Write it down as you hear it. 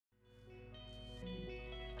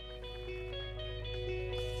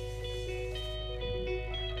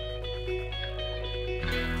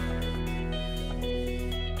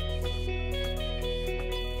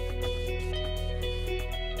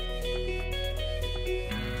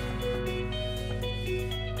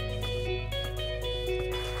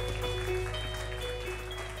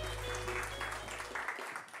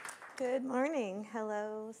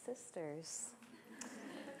sisters.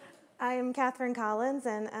 I am Katherine Collins,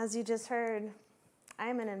 and as you just heard, I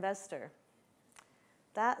am an investor.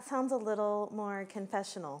 That sounds a little more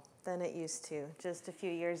confessional than it used to just a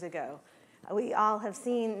few years ago. We all have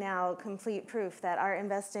seen now complete proof that our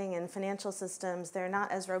investing in financial systems, they're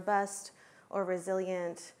not as robust or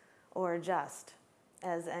resilient or just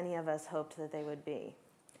as any of us hoped that they would be.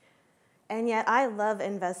 And yet I love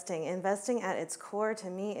investing. Investing at its core to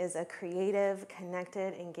me is a creative,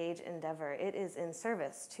 connected, engaged endeavor. It is in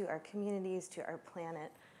service to our communities, to our planet.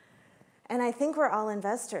 And I think we're all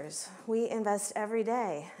investors. We invest every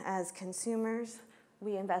day as consumers.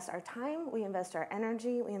 We invest our time, we invest our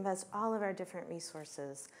energy, we invest all of our different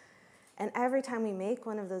resources. And every time we make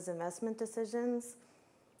one of those investment decisions,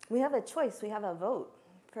 we have a choice, we have a vote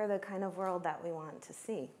for the kind of world that we want to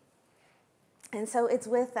see. And so it's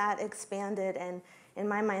with that expanded and, in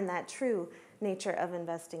my mind, that true nature of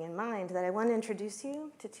investing in mind that I want to introduce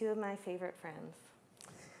you to two of my favorite friends.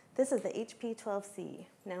 This is the HP12C.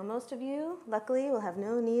 Now, most of you, luckily, will have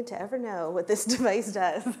no need to ever know what this device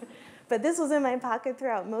does. But this was in my pocket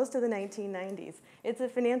throughout most of the 1990s. It's a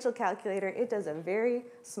financial calculator. It does a very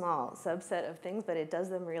small subset of things, but it does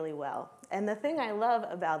them really well. And the thing I love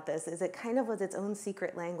about this is it kind of was its own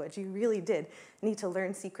secret language. You really did need to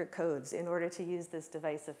learn secret codes in order to use this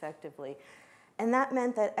device effectively. And that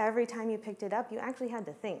meant that every time you picked it up, you actually had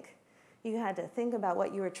to think. You had to think about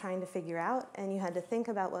what you were trying to figure out, and you had to think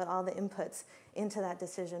about what all the inputs into that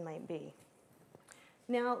decision might be.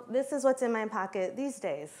 Now, this is what's in my pocket these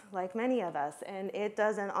days, like many of us, and it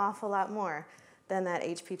does an awful lot more than that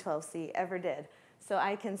HP12C ever did. So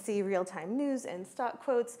I can see real-time news and stock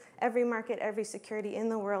quotes, every market, every security in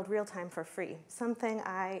the world, real-time for free, something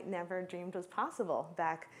I never dreamed was possible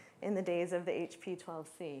back in the days of the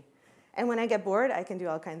HP12C. And when I get bored, I can do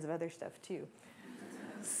all kinds of other stuff too.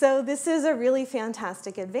 So this is a really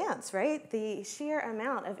fantastic advance, right? The sheer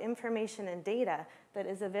amount of information and data that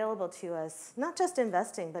is available to us, not just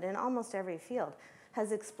investing, but in almost every field,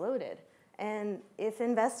 has exploded. And if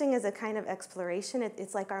investing is a kind of exploration,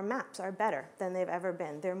 it's like our maps are better than they've ever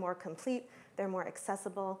been. They're more complete, they're more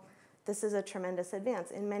accessible. This is a tremendous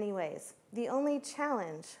advance in many ways. The only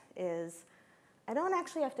challenge is I don't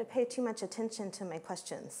actually have to pay too much attention to my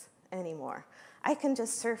questions anymore. I can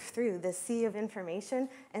just surf through this sea of information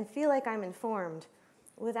and feel like I'm informed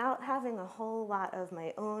without having a whole lot of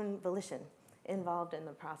my own volition involved in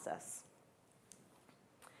the process.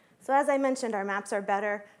 So as I mentioned, our maps are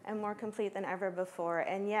better and more complete than ever before,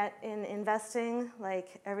 and yet in investing,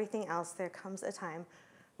 like everything else, there comes a time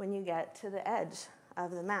when you get to the edge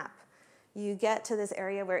of the map. You get to this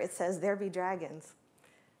area where it says, "There be dragons."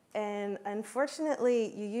 And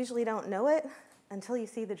unfortunately, you usually don't know it until you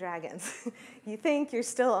see the dragons. You think you're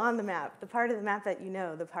still on the map, the part of the map that you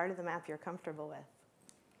know, the part of the map you're comfortable with.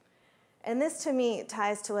 And this, to me,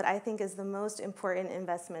 ties to what I think is the most important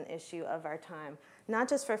investment issue of our time, not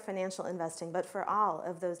just for financial investing, but for all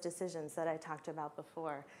of those decisions that I talked about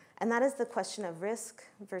before. And that is the question of risk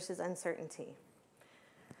versus uncertainty.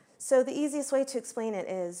 So the easiest way to explain it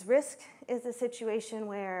is risk is a situation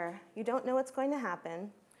where you don't know what's going to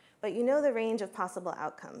happen, but you know the range of possible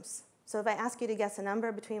outcomes. So if I ask you to guess a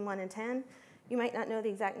number between 1 and 10, you might not know the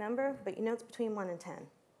exact number, but you know it's between 1 and 10.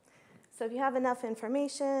 So if you have enough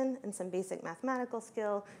information and some basic mathematical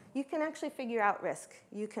skill, you can actually figure out risk.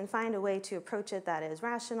 You can find a way to approach it that is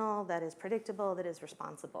rational, that is predictable, that is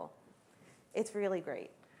responsible. It's really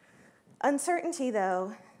great. Uncertainty,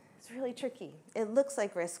 though, is really tricky. It looks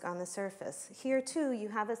like risk on the surface. Here, too, you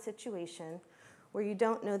have a situation where you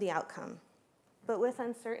don't know the outcome. But with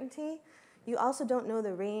uncertainty, you also don't know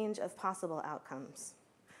the range of possible outcomes.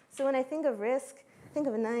 So when I think of risk, think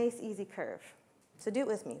of a nice, easy curve. So do it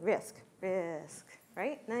with me. Risk, risk,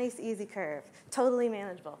 right? Nice, easy curve. Totally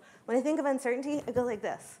manageable. When I think of uncertainty, I go like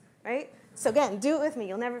this, right? So again, do it with me.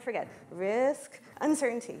 You'll never forget. Risk,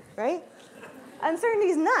 uncertainty, right? Uncertainty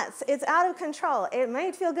is nuts. It's out of control. It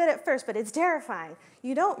might feel good at first, but it's terrifying.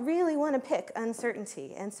 You don't really want to pick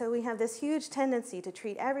uncertainty. And so we have this huge tendency to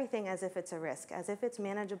treat everything as if it's a risk, as if it's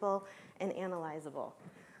manageable and analyzable.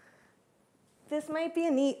 This might be a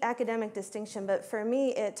neat academic distinction, but for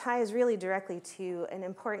me, it ties really directly to an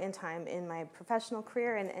important time in my professional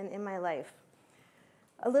career and in my life.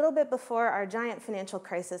 A little bit before our giant financial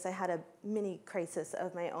crisis, I had a mini crisis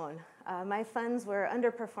of my own. My funds were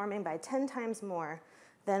underperforming by 10 times more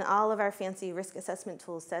than all of our fancy risk assessment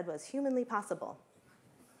tools said was humanly possible.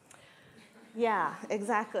 Yeah,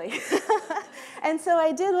 exactly. And so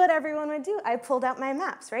I did what everyone would do. I pulled out my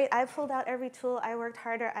maps, right? I pulled out every tool. I worked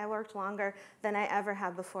harder. I worked longer than I ever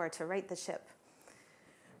have before to right the ship.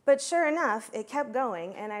 But sure enough, it kept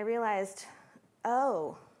going, and I realized,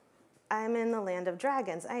 oh, I'm in the land of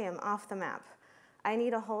dragons. I am off the map. I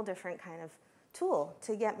need a whole different kind of tool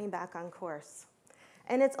to get me back on course.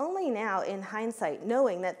 And it's only now, in hindsight,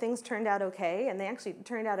 knowing that things turned out okay, and they actually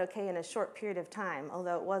turned out okay in a short period of time,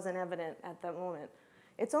 although it wasn't evident at that moment.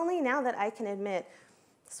 It's only now that I can admit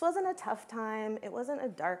this wasn't a tough time, it wasn't a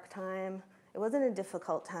dark time, it wasn't a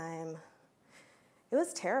difficult time. It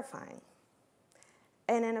was terrifying.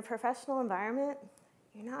 And in a professional environment,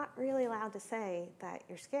 you're not really allowed to say that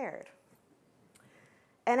you're scared.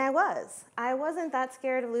 And I was. I wasn't that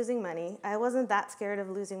scared of losing money. I wasn't that scared of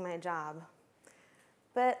losing my job.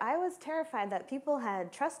 But I was terrified that people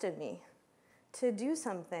had trusted me to do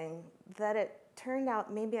something that it turned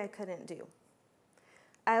out maybe I couldn't do.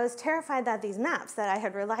 I was terrified that these maps that I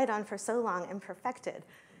had relied on for so long and perfected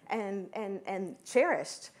and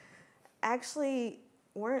cherished actually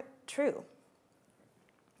weren't true.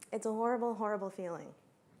 It's a horrible, horrible feeling.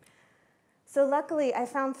 So luckily, I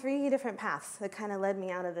found 3 different paths that kind of led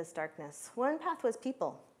me out of this darkness. One path was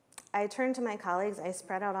people. I turned to my colleagues, I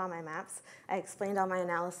spread out all my maps, I explained all my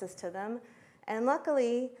analysis to them, and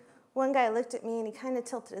luckily, one guy looked at me and he kind of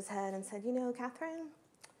tilted his head and said, you know, Katherine,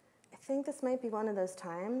 I think this might be one of those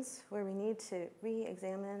times where we need to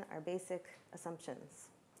re-examine our basic assumptions.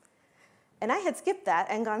 And I had skipped that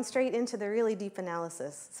and gone straight into the really deep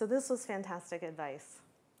analysis, so this was fantastic advice.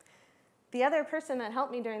 The other person that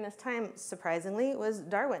helped me during this time, surprisingly, was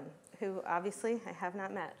Darwin, who obviously I have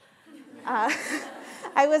not met.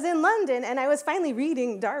 I was in London, and I was finally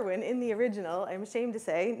reading Darwin in the original. I'm ashamed to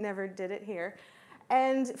say, never did it here.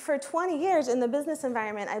 And for 20 years in the business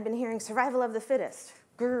environment, I've been hearing survival of the fittest,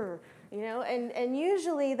 grr, you know, and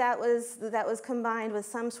usually that was combined with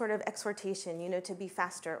some sort of exhortation, you know, to be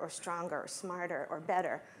faster or stronger or smarter or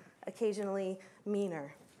better, occasionally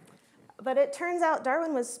meaner. But it turns out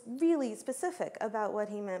Darwin was really specific about what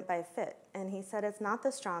he meant by fit. And he said it's not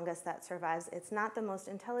the strongest that survives, it's not the most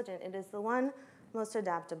intelligent, it is the one most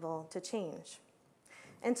adaptable to change.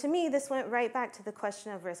 And to me, this went right back to the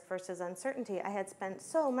question of risk versus uncertainty. I had spent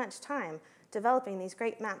so much time developing these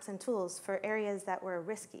great maps and tools for areas that were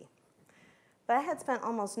risky. But I had spent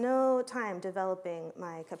almost no time developing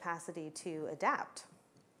my capacity to adapt.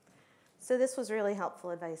 So this was really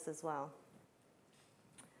helpful advice as well.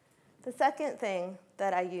 The second thing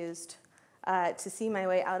that I used to see my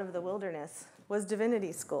way out of the wilderness was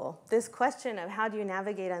Divinity School. This question of how do you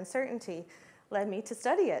navigate uncertainty led me to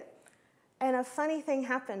study it. And a funny thing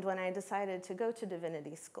happened when I decided to go to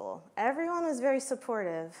Divinity School. Everyone was very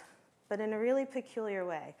supportive, but in a really peculiar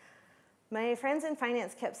way. My friends in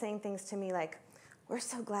finance kept saying things to me like, we're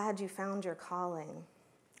so glad you found your calling,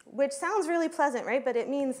 which sounds really pleasant, right? But it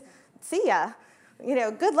means, see ya, you know,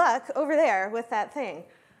 good luck over there with that thing.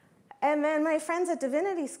 And then my friends at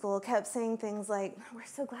Divinity School kept saying things like, we're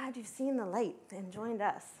so glad you've seen the light and joined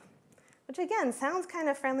us, which again, sounds kind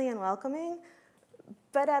of friendly and welcoming,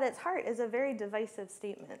 but at its heart is a very divisive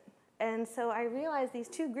statement. And so I realized these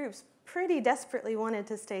two groups pretty desperately wanted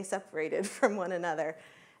to stay separated from one another.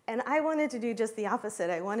 And I wanted to do just the opposite.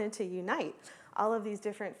 I wanted to unite all of these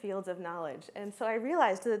different fields of knowledge. And so I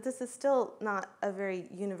realized that this is still not a very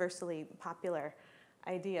universally popular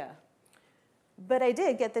idea. But I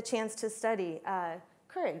did get the chance to study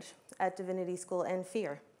courage at Divinity School and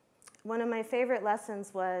fear. One of my favorite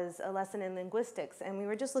lessons was a lesson in linguistics, and we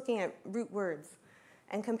were just looking at root words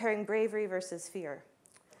and comparing bravery versus fear.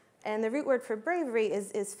 And the root word for bravery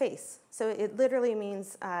is face. So it literally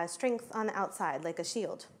means strength on the outside, like a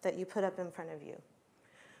shield that you put up in front of you.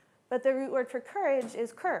 But the root word for courage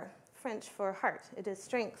is cœur, French for heart. It is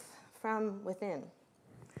strength from within.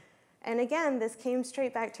 And again, this came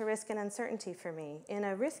straight back to risk and uncertainty for me. In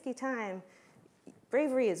a risky time,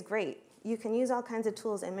 bravery is great. You can use all kinds of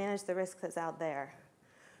tools and manage the risk that's out there.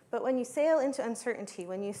 But when you sail into uncertainty,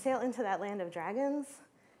 when you sail into that land of dragons,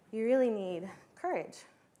 you really need courage.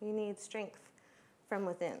 You need strength from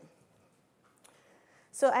within.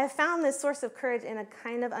 So I found this source of courage in a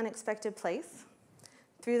kind of unexpected place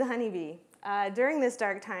through the Honeybee. During this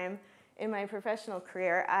dark time, in my professional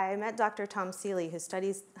career, I met Dr. Tom Seeley, who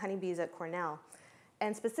studies honeybees at Cornell.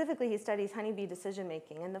 And specifically, he studies honeybee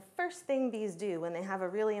decision-making. And the first thing bees do when they have a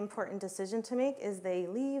really important decision to make is they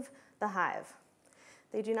leave the hive.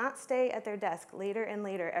 They do not stay at their desk later and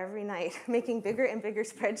later every night, making bigger and bigger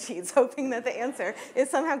spreadsheets, hoping that the answer is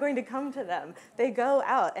somehow going to come to them. They go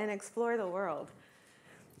out and explore the world.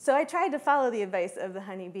 So I tried to follow the advice of the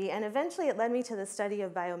honeybee, and eventually it led me to the study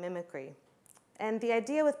of biomimicry. And the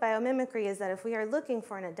idea with biomimicry is that if we are looking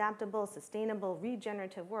for an adaptable, sustainable,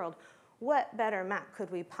 regenerative world, what better map could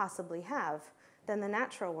we possibly have than the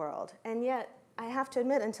natural world? And yet, I have to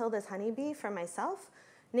admit, until this honeybee for myself,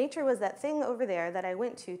 Nature was that thing over there that I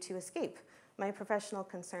went to escape my professional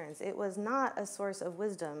concerns. It was not a source of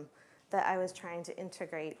wisdom that I was trying to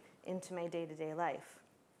integrate into my day-to-day life.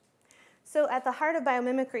 So at the heart of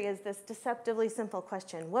biomimicry is this deceptively simple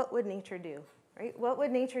question: what would nature do, right? What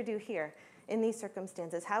would nature do here in these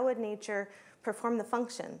circumstances? How would nature perform the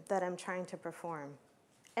function that I'm trying to perform?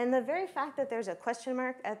 And the very fact that there's a question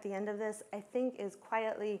mark at the end of this, I think, is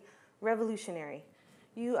quietly revolutionary.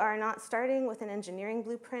 You are not starting with an engineering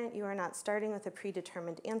blueprint. You are not starting with a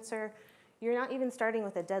predetermined answer. You're not even starting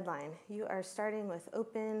with a deadline. You are starting with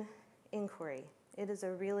open inquiry. It is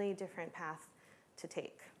a really different path to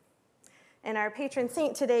take. And our patron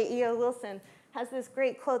saint today, E.O. Wilson, has this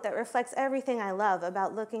great quote that reflects everything I love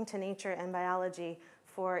about looking to nature and biology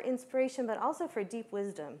for inspiration, but also for deep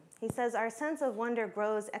wisdom. He says, "Our sense of wonder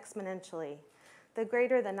grows exponentially. The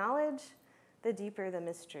greater the knowledge, the deeper the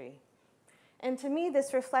mystery." And to me,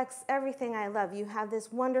 this reflects everything I love. You have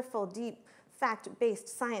this wonderful, deep, fact-based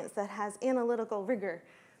science that has analytical rigor.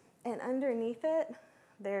 And underneath it,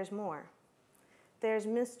 there's more. There's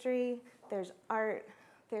mystery, there's art,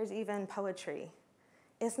 there's even poetry.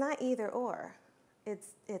 It's not either or.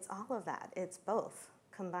 It's all of that. It's both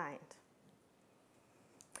combined.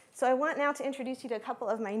 So I want now to introduce you to a couple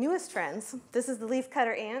of my newest friends. This is the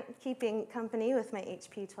leafcutter ant, keeping company with my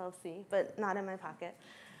HP12C, but not in my pocket.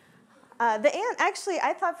 The ant, actually,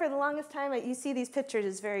 I thought for the longest time, you see these pictures,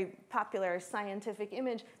 it's a very popular scientific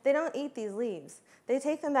image. They don't eat these leaves. They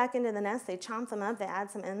take them back into the nest, they chomp them up, they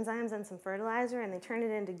add some enzymes and some fertilizer, and they turn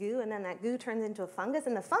it into goo, and then that goo turns into a fungus,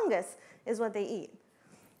 and the fungus is what they eat.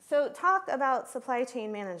 So talk about supply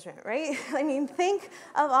chain management, right? I mean, think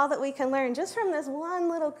of all that we can learn just from this one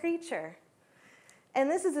little creature.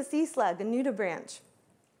 And this is a sea slug, a nudibranch.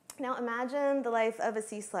 Now imagine the life of a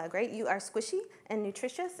sea slug, right? You are squishy and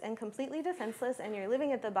nutritious and completely defenseless, and you're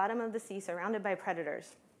living at the bottom of the sea surrounded by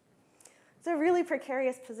predators. It's a really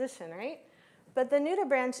precarious position, right? But the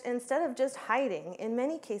nudibranch, instead of just hiding, in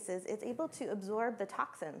many cases, it's able to absorb the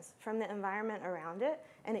toxins from the environment around it,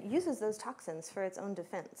 and it uses those toxins for its own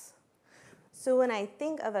defense. So when I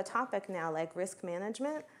think of a topic now like risk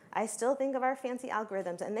management, I still think of our fancy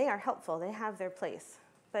algorithms, and they are helpful, they have their place.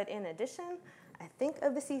 But in addition, I think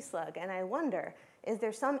of the sea slug, and I wonder, is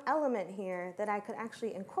there some element here that I could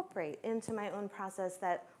actually incorporate into my own process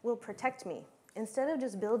that will protect me, instead of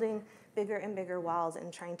just building bigger and bigger walls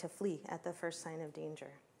and trying to flee at the first sign of danger?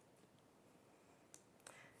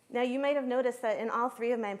 Now, you might have noticed that in all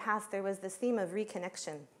three of my paths, there was this theme of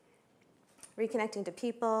reconnection. Reconnecting to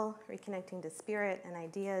people, reconnecting to spirit and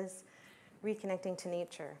ideas, reconnecting to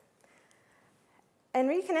nature. And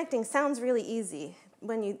reconnecting sounds really easy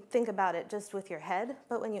when you think about it just with your head,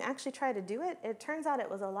 but when you actually try to do it, it turns out it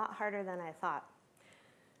was a lot harder than I thought.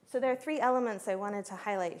 So there are three elements I wanted to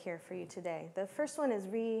highlight here for you today. The first one is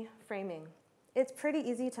reframing. It's pretty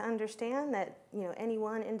easy to understand that any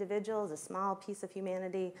one individual is a small piece of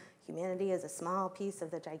humanity. Humanity is a small piece of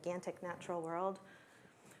the gigantic natural world.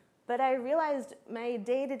 But I realized my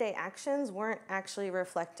day-to-day actions weren't actually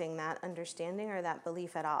reflecting that understanding or that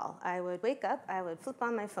belief at all. I would wake up, I would flip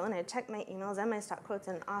on my phone, I'd check my emails and my stock quotes,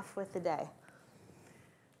 and off with the day.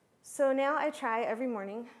 So now I try every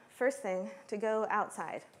morning, first thing, to go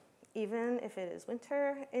outside. Even if it is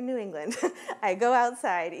winter in New England, I go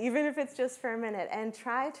outside, even if it's just for a minute, and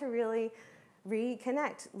try to really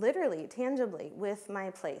reconnect, literally, tangibly, with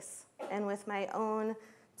my place and with my own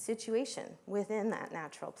situation within that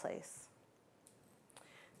natural place.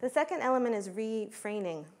 The second element is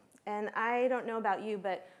reframing. And I don't know about you,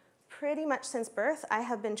 but pretty much since birth, I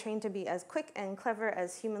have been trained to be as quick and clever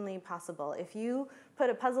as humanly possible. If you put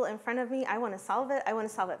a puzzle in front of me, I want to solve it. I want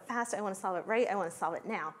to solve it fast. I want to solve it right. I want to solve it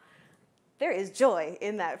now. There is joy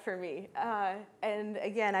in that for me. And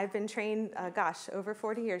again, I've been trained, over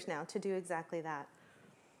 40 years now to do exactly that.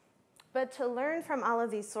 But to learn from all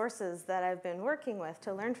of these sources that I've been working with,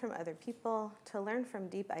 to learn from other people, to learn from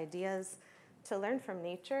deep ideas, to learn from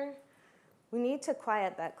nature, we need to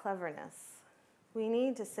quiet that cleverness. We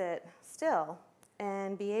need to sit still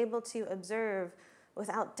and be able to observe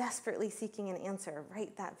without desperately seeking an answer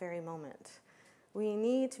right that very moment. We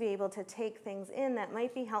need to be able to take things in that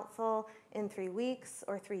might be helpful in 3 weeks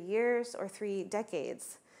or 3 years or 3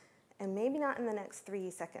 decades, and maybe not in the next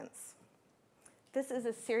 3 seconds. This is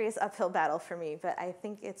a serious uphill battle for me, but I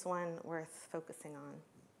think it's one worth focusing on.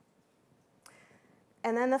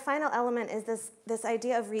 And then the final element is this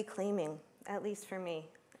idea of reclaiming, at least for me.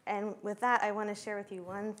 And with that, I want to share with you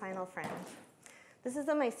one final friend. This is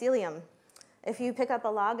a mycelium. If you pick up a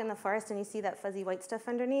log in the forest and you see that fuzzy white stuff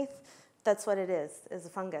underneath, that's what it is a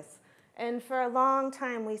fungus. And for a long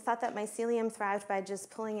time, we thought that mycelium thrived by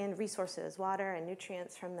just pulling in resources, water and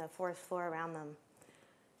nutrients from the forest floor around them.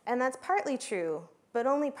 And that's partly true, but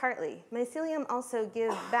only partly. Mycelium also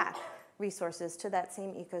give back resources to that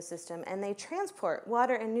same ecosystem, and they transport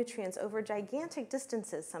water and nutrients over gigantic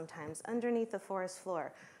distances sometimes underneath the forest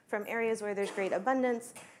floor, from areas where there's great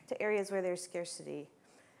abundance to areas where there's scarcity.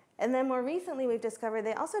 And then more recently, we've discovered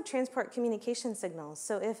they also transport communication signals.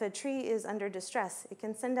 So if a tree is under distress, it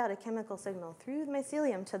can send out a chemical signal through the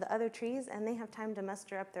mycelium to the other trees, and they have time to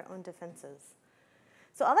muster up their own defenses.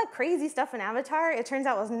 So all that crazy stuff in Avatar, it turns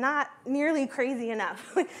out was not nearly crazy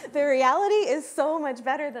enough. The reality is so much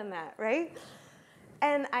better than that, right?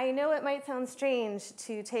 And I know it might sound strange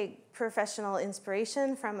to take professional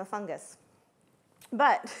inspiration from a fungus.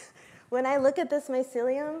 But when I look at this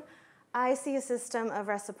mycelium, I see a system of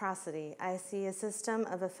reciprocity. I see a system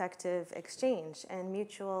of effective exchange and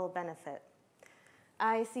mutual benefit.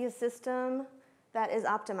 I see a system that is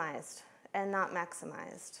optimized and not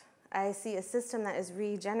maximized. I see a system that is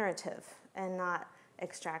regenerative and not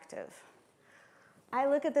extractive. I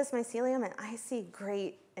look at this mycelium and I see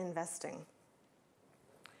great investing.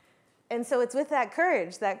 And so it's with that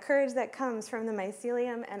courage that comes from the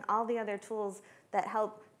mycelium and all the other tools that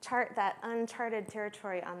help chart that uncharted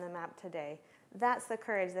territory on the map today. That's the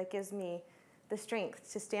courage that gives me the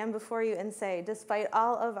strength to stand before you and say, despite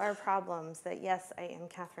all of our problems, that yes, I am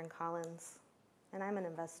Katherine Collins, and I'm an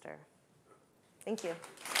investor. Thank you.